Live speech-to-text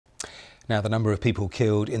Now, the number of people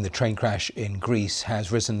killed in the train crash in Greece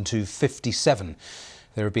has risen to 57.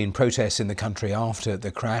 There have been protests in the country after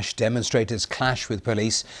the crash. Demonstrators clashed with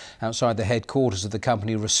police outside the headquarters of the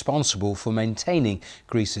company responsible for maintaining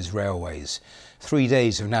Greece's railways. 3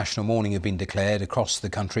 days of national mourning have been declared across the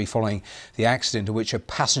country following the accident in which a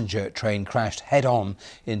passenger train crashed head-on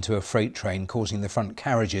into a freight train, causing the front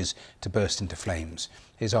carriages to burst into flames.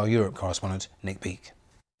 Here's our Europe correspondent, Nick Beake.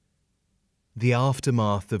 The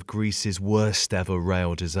aftermath of Greece's worst ever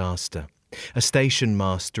rail disaster. A station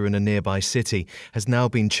master in a nearby city has now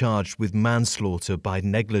been charged with manslaughter by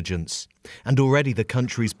negligence. And already the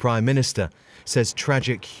country's Prime Minister says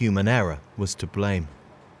tragic human error was to blame.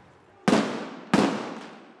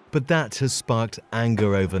 But that has sparked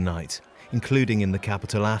anger overnight, including in the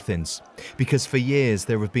capital Athens, because for years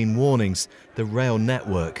there have been warnings the rail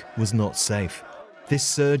network was not safe. This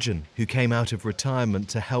surgeon, who came out of retirement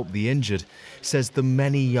to help the injured, says the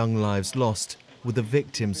many young lives lost were the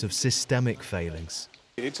victims of systemic failings.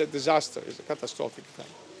 It's a disaster, it's a catastrophic thing.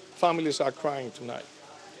 Families are crying tonight.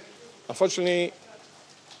 Unfortunately,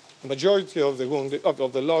 the majority of the wounded,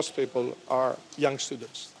 of the lost people are young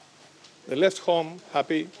students. They left home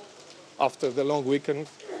happy after the long weekend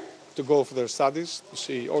to go for their studies, to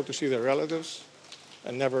see their relatives,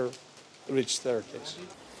 and never reached their case.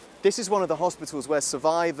 This is one of the hospitals where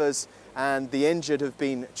survivors and the injured have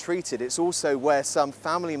been treated. It's also where some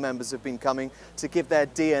family members have been coming to give their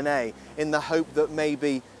DNA in the hope that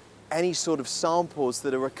maybe any sort of samples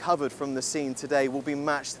that are recovered from the scene today will be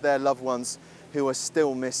matched to their loved ones who are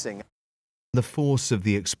still missing. The force of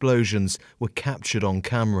the explosions were captured on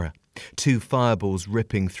camera, 2 fireballs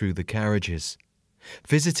ripping through the carriages.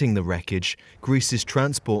 Visiting the wreckage, Greece's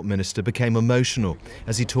transport minister became emotional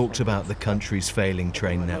as he talked about the country's failing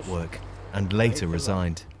train network and later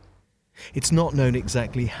resigned. It's not known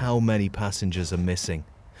exactly how many passengers are missing,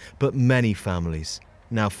 but many families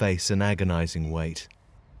now face an agonising wait.